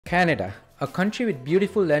Canada, a country with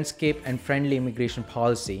beautiful landscape and friendly immigration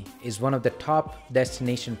policy, is one of the top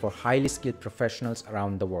destinations for highly skilled professionals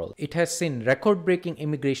around the world. It has seen record-breaking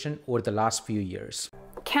immigration over the last few years.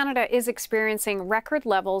 Canada is experiencing record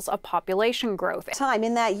levels of population growth.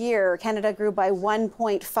 In that year, Canada grew by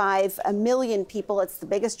 1.5 million people. It's the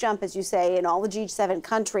biggest jump, as you say, in all the G7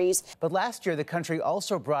 countries. But last year, the country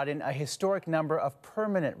also brought in a historic number of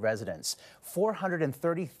permanent residents,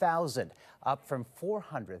 430,000, up from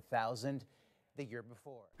 400,000 the year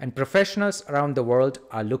before. And professionals around the world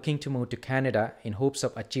are looking to move to Canada in hopes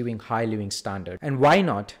of achieving high living standards. And why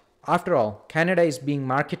not? After all, Canada is being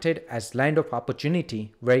marketed as land of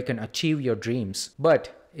opportunity where you can achieve your dreams.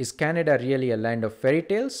 But is Canada really a land of fairy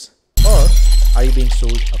tales? Or are you being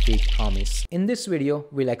sold a fake promise? In this video,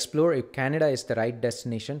 we'll explore if Canada is the right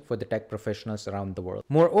destination for the tech professionals around the world.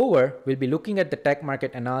 Moreover, we'll be looking at the tech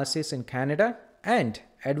market analysis in Canada and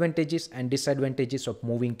advantages and disadvantages of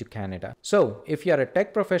moving to Canada. So, if you are a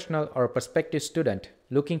tech professional or a prospective student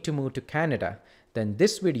looking to move to Canada, then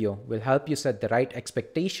this video will help you set the right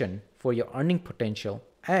expectation for your earning potential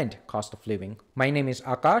and cost of living. My name is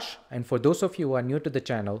Akash, and for those of you who are new to the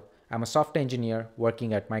channel, I'm a software engineer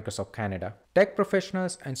working at Microsoft Canada. Tech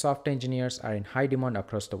professionals and software engineers are in high demand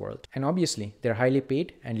across the world, and obviously they're highly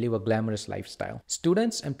paid and live a glamorous lifestyle.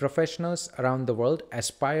 Students and professionals around the world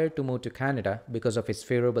aspire to move to Canada because of its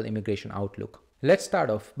favorable immigration outlook. Let's start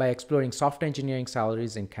off by exploring software engineering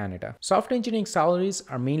salaries in Canada. Software engineering salaries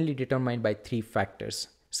are mainly determined by three factors: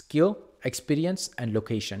 skill, experience, and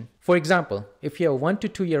location. For example, if you have 1 to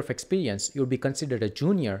 2 years of experience, you'll be considered a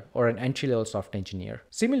junior or an entry-level software engineer.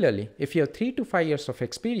 Similarly, if you have 3 to 5 years of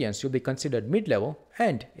experience, you'll be considered mid-level,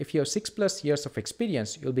 and if you have 6+ years of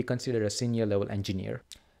experience, you'll be considered a senior-level engineer.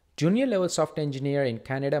 Junior-level software engineer in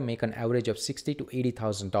Canada make an average of $60,000 to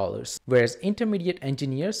 $80,000, whereas intermediate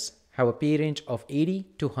engineers have a pay range of 80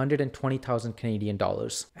 to 120,000 Canadian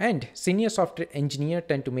dollars. And senior software engineer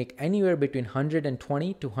tend to make anywhere between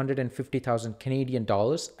 120 to 150,000 Canadian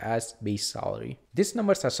dollars as base salary. These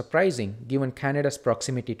numbers are surprising given Canada's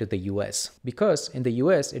proximity to the US, because in the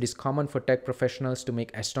US it is common for tech professionals to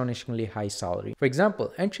make astonishingly high salary. For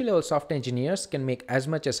example, entry-level software engineers can make as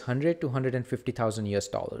much as 100 to 150,000 US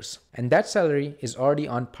dollars, and that salary is already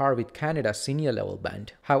on par with Canada's senior level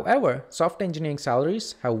band. However, software engineering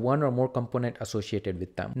salaries have one or more component associated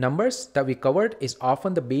with them. Numbers that we covered is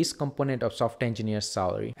often the base component of software engineer's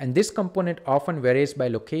salary, and this component often varies by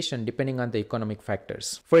location depending on the economic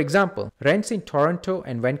factors. For example, rents in Toronto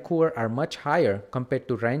and Vancouver are much higher compared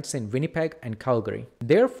to rents in Winnipeg and Calgary.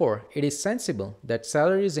 Therefore, it is sensible that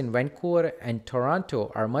salaries in Vancouver and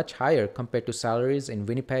Toronto are much higher compared to salaries in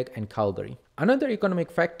Winnipeg and Calgary. Another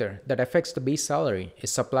economic factor that affects the base salary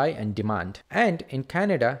is supply and demand. And in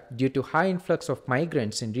Canada, due to high influx of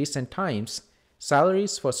migrants in recent times,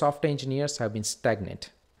 salaries for software engineers have been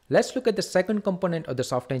stagnant. Let's look at the second component of the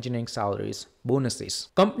software engineering salaries: bonuses.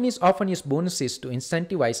 Companies often use bonuses to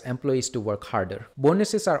incentivize employees to work harder.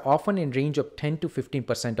 Bonuses are often in range of 10 to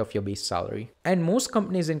 15% of your base salary. And most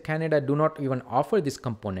companies in Canada do not even offer this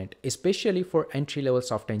component, especially for entry-level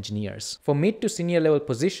software engineers. For mid to senior level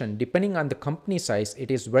position, depending on the company size,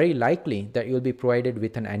 it is very likely that you will be provided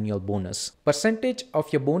with an annual bonus. Percentage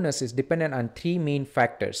of your bonus is dependent on three main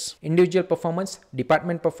factors: individual performance,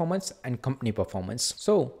 department performance, and company performance.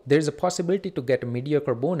 So there is a possibility to get a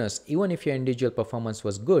mediocre bonus even if your individual performance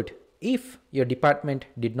was good, if your department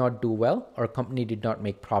did not do well or company did not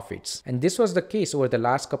make profits. And this was the case over the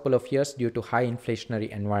last couple of years due to high inflationary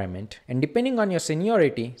environment. And depending on your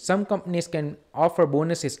seniority, some companies can offer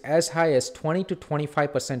bonuses as high as 20 to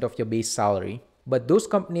 25% of your base salary. But those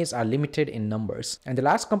companies are limited in numbers. And the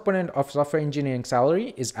last component of software engineering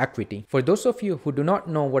salary is equity. For those of you who do not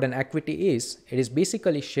know what an equity is, it is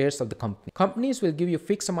basically shares of the company. Companies will give you a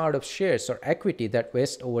fixed amount of shares or equity that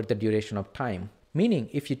vest over the duration of time. Meaning,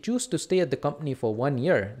 if you choose to stay at the company for 1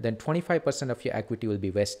 year, then 25% of your equity will be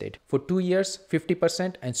vested. For 2 years,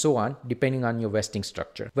 50%, and so on, depending on your vesting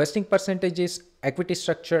structure. Vesting percentages, equity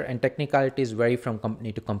structure, and technicalities vary from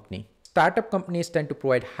company to company. Startup companies tend to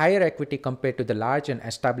provide higher equity compared to the large and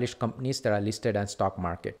established companies that are listed on stock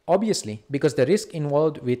market. Obviously, because the risk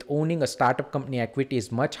involved with owning a startup company equity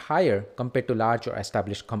is much higher compared to large or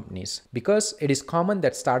established companies. Because it is common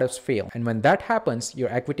that startups fail, and when that happens, your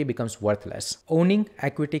equity becomes worthless. Owning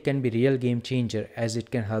equity can be a real game changer as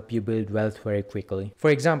it can help you build wealth very quickly. For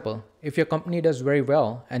example, If your company does very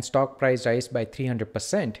well and stock price rise by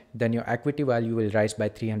 300%, then your equity value will rise by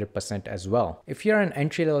 300% as well. If you're an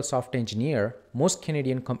entry-level software engineer, most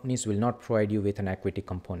Canadian companies will not provide you with an equity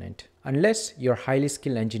component. Unless you're a highly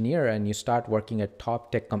skilled engineer and you start working at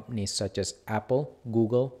top tech companies such as Apple,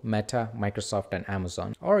 Google, Meta, Microsoft, and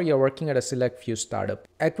Amazon, or you're working at a select few startups.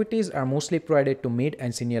 Equities are mostly provided to mid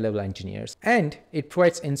and senior level engineers, and it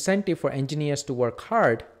provides incentive for engineers to work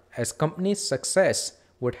hard, as companies' success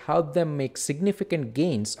would help them make significant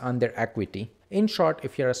gains on their equity. In short,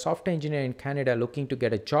 if you're a software engineer in Canada looking to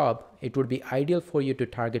get a job, it would be ideal for you to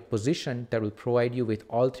target position that will provide you with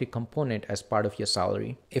all three components as part of your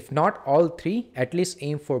salary. If not all three, at least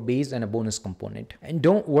aim for base and a bonus component. And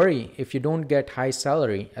don't worry if you don't get high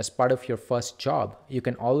salary as part of your first job. You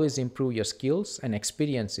can always improve your skills and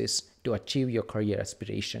experiences to achieve your career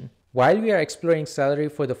aspiration. While we are exploring salary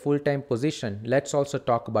for the full-time position, let's also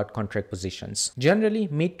talk about contract positions. Generally,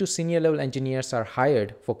 mid to senior level engineers are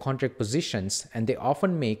hired for contract positions, and they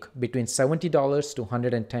often make between $70 to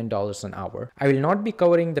 $110 an hour. I will not be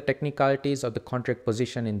covering the technicalities of the contract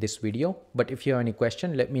position in this video, but if you have any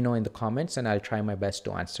question, let me know in the comments and I'll try my best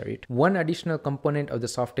to answer it. One additional component of the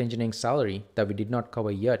software engineering salary that we did not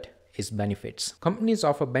cover yet is benefits. Companies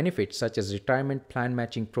offer benefits such as retirement plan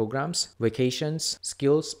matching programs, vacations,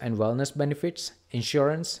 skills and wellness benefits,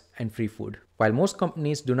 insurance, and free food. While most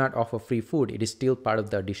companies do not offer free food, it is still part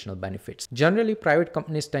of the additional benefits. Generally, private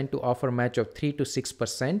companies tend to offer a match of 3 to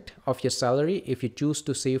 6% of your salary if you choose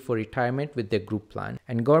to save for retirement with their group plan,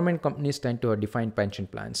 and government companies tend to have defined pension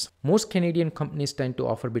plans. Most Canadian companies tend to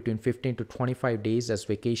offer between 15 to 25 days as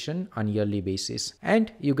vacation on a yearly basis,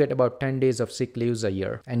 and you get about 10 days of sick leaves a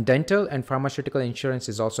year, and dental and pharmaceutical insurance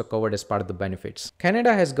is also covered as part of the benefits.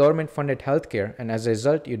 Canada has government-funded healthcare, and as a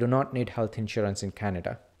result, you do not need health insurance in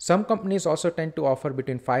Canada. Some companies also tend to offer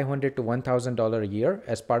between $500 to $1,000 a year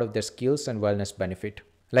as part of their skills and wellness benefit.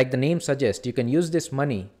 Like the name suggests, you can use this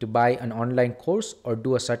money to buy an online course or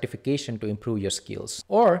do a certification to improve your skills.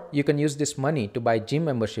 Or you can use this money to buy gym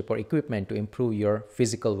membership or equipment to improve your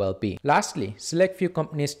physical well-being. Lastly, select few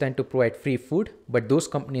companies tend to provide free food, but those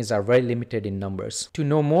companies are very limited in numbers. To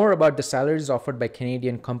know more about the salaries offered by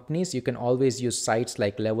Canadian companies, you can always use sites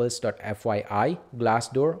like levels.fyi,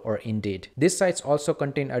 Glassdoor, or Indeed. These sites also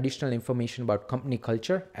contain additional information about company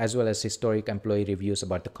culture as well as historic employee reviews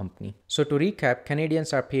about the company. So to recap,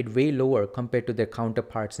 Canadians are paid way lower compared to their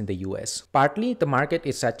counterparts in the US. Partly, the market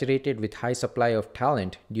is saturated with high supply of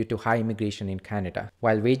talent due to high immigration in Canada.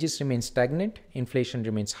 While wages remain stagnant, inflation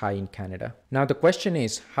remains high in Canada. Now the question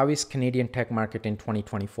is, how is Canadian tech market in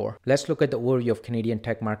 2024? Let's look at the overview of Canadian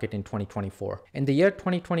tech market in 2024. In the year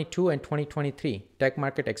 2022 and 2023, tech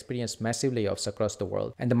market experienced massive layoffs across the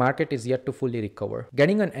world, and the market is yet to fully recover.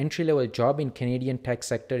 Getting an entry-level job in Canadian tech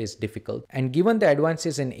sector is difficult, and given the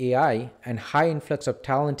advances in AI and high influx of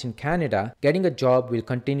talent in Canada, getting a job will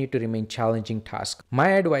continue to remain challenging task. My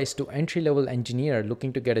advice to entry-level engineer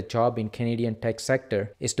looking to get a job in Canadian tech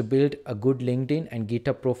sector is to build a good LinkedIn and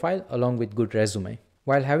GitHub profile along with good resume.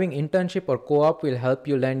 While having internship or co-op will help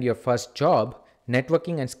you land your first job,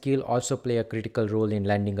 networking and skill also play a critical role in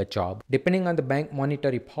landing a job. Depending on the bank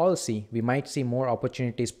monetary policy, we might see more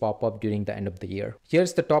opportunities pop up during the end of the year.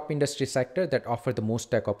 Here's the top industry sector that offer the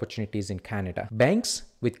most tech opportunities in Canada. Banks,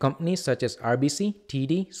 with companies such as RBC,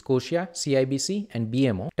 TD, Scotia, CIBC, and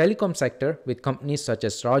BMO. Telecom sector with companies such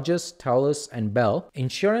as Rogers, TELUS, and Bell.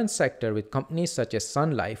 Insurance sector with companies such as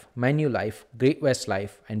Sun Life, Manulife, Great-West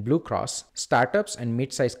Life, and Blue Cross. Startups and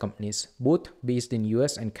mid-sized companies, both based in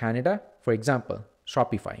US and Canada. For example,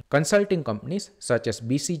 Shopify. Consulting companies such as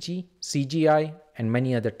BCG, CGI, and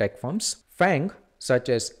many other tech firms. FANG, such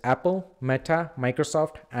as Apple, Meta,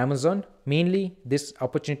 Microsoft, Amazon. Mainly, these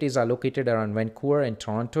opportunities are located around Vancouver and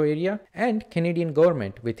Toronto area. And Canadian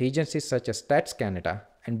government with agencies such as Stats Canada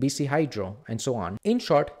and BC Hydro and so on. In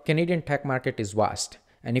short, Canadian tech market is vast.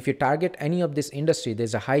 And if you target any of this industry,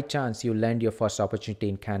 there's a high chance you'll land your first opportunity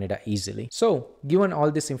in Canada easily. So, given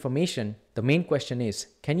all this information, the main question is,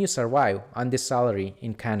 can you survive on this salary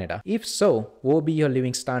in Canada? If so, what will be your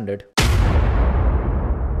living standard?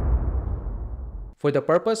 For the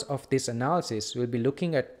purpose of this analysis, we'll be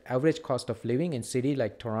looking at average cost of living in cities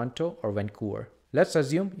like Toronto or Vancouver. Let's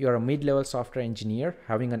assume you're a mid-level software engineer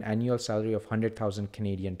having an annual salary of 100,000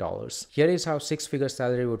 Canadian dollars. Here is how six-figure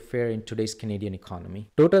salary would fare in today's Canadian economy.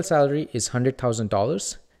 Total salary is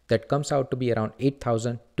 $100,000. That comes out to be around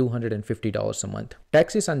 $8,250 a month.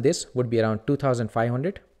 Taxes on this would be around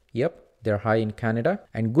 $2,500. Yep, they're high in Canada.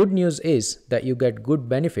 And good news is that you get good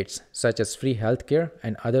benefits such as free healthcare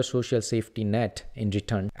and other social safety net in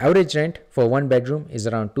return. Average rent for one bedroom is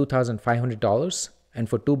around $2,500. and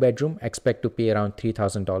for 2-bedroom, expect to pay around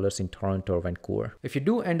 $3,000 in Toronto or Vancouver. If you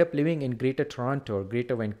do end up living in Greater Toronto or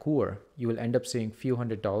Greater Vancouver, you will end up saving few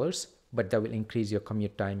 $100s, but that will increase your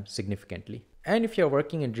commute time significantly. And if you're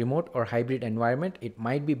working in remote or hybrid environment, it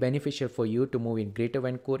might be beneficial for you to move in Greater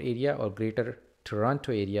Vancouver area or Greater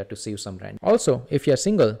Toronto area to save some rent. Also, if you're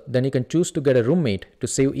single, then you can choose to get a roommate to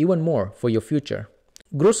save even more for your future.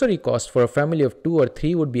 Grocery cost for a family of 2 or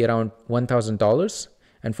 3 would be around $1,000.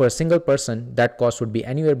 And for a single person, that cost would be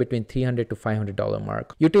anywhere between $300 to $500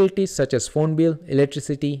 mark. Utilities such as phone bill,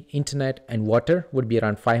 electricity, internet, and water would be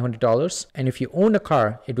around $500. And if you own a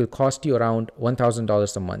car, it will cost you around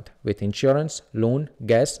 $1,000 a month with insurance, loan,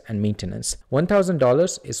 gas, and maintenance.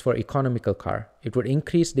 $1,000 is for economical car. It would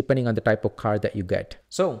increase depending on the type of car that you get.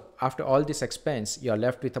 So after all this expense, you're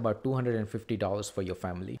left with about $250 for your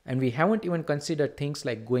family. And we haven't even considered things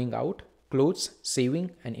like going out, clothes, saving,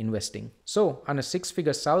 and investing. So on a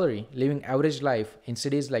 6-figure salary, living average life in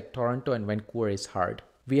cities like Toronto and Vancouver is hard.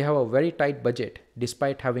 We have a very tight budget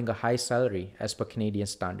despite having a high salary as per Canadian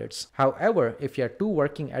standards. However, if you are 2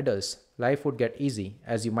 working adults, life would get easy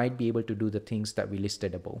as you might be able to do the things that we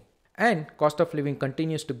listed above. And cost of living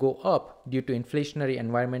continues to go up due to inflationary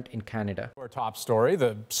environment in Canada. Our top story,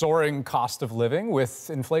 the soaring cost of living, with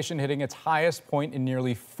inflation hitting its highest point in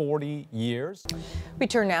nearly 40 years. We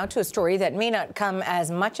turn now to a story that may not come as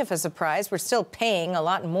much of a surprise. We're still paying a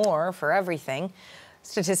lot more for everything.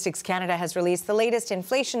 Statistics Canada has released the latest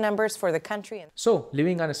inflation numbers for the country. So,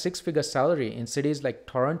 living on a 6-figure salary in cities like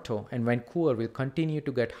Toronto and Vancouver will continue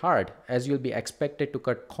to get hard as you'll be expected to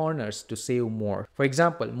cut corners to save more. For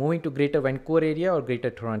example, moving to Greater Vancouver area or Greater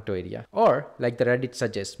Toronto area. Or, like the Reddit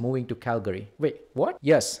suggests, moving to Calgary. Wait, what?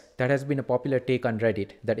 Yes, that has been a popular take on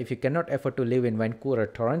Reddit, that if you cannot afford to live in Vancouver or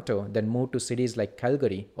Toronto, then move to cities like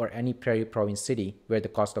Calgary or any prairie province city where the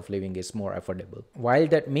cost of living is more affordable. While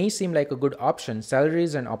that may seem like a good option,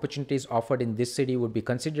 salaries and opportunities offered in this city would be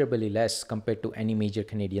considerably less compared to any major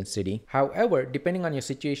Canadian city. However, depending on your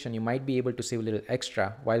situation, you might be able to save a little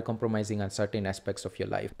extra while compromising on certain aspects of your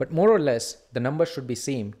life. But more or less, the numbers should be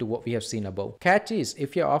same to what we have seen above. Catch is,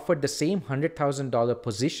 if you're offered the same $100,000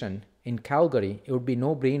 position in Calgary, it would be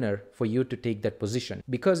no-brainer for you to take that position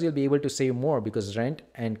because you'll be able to save more because rent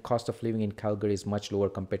and cost of living in Calgary is much lower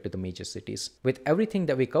compared to the major cities. With everything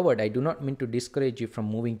that we covered, I do not mean to discourage you from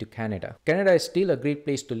moving to Canada. Canada is still a great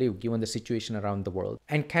place to live given the situation around the world.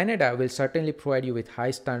 And Canada will certainly provide you with high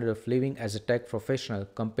standard of living as a tech professional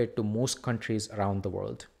compared to most countries around the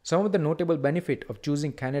world. Some of the notable benefit of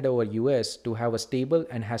choosing Canada over US to have a stable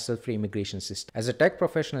and hassle-free immigration system. As a tech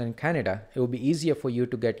professional in Canada, it will be easier for you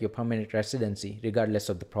to get your permanent residency regardless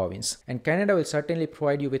of the province. And Canada will certainly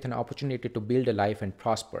provide you with an opportunity to build a life and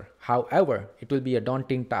prosper. However, it will be a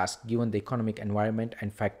daunting task given the economic environment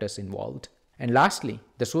and factors involved. And lastly,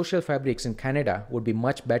 the social fabrics in Canada would be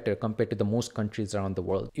much better compared to the most countries around the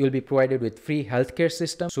world. You will be provided with free healthcare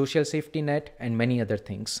system, social safety net, and many other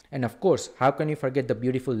things. And of course, how can you forget the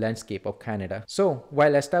beautiful landscape of Canada? So,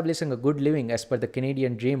 while establishing a good living as per the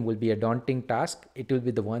Canadian dream will be a daunting task, it will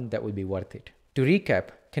be the one that will be worth it. To recap,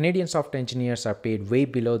 Canadian software engineers are paid way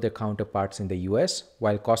below their counterparts in the US,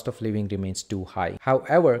 while cost of living remains too high.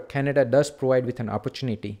 However, Canada does provide with an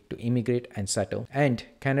opportunity to immigrate and settle. And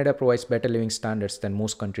Canada provides better living standards than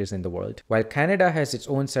most countries in the world. While Canada has its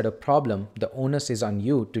own set of problems, the onus is on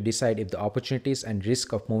you to decide if the opportunities and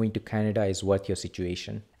risk of moving to Canada is worth your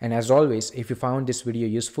situation. And as always, if you found this video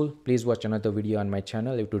useful, please watch another video on my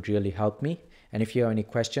channel. It would really help me. And if you have any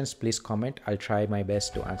questions, please comment. I'll try my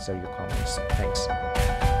best to answer your comments.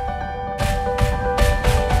 Thanks.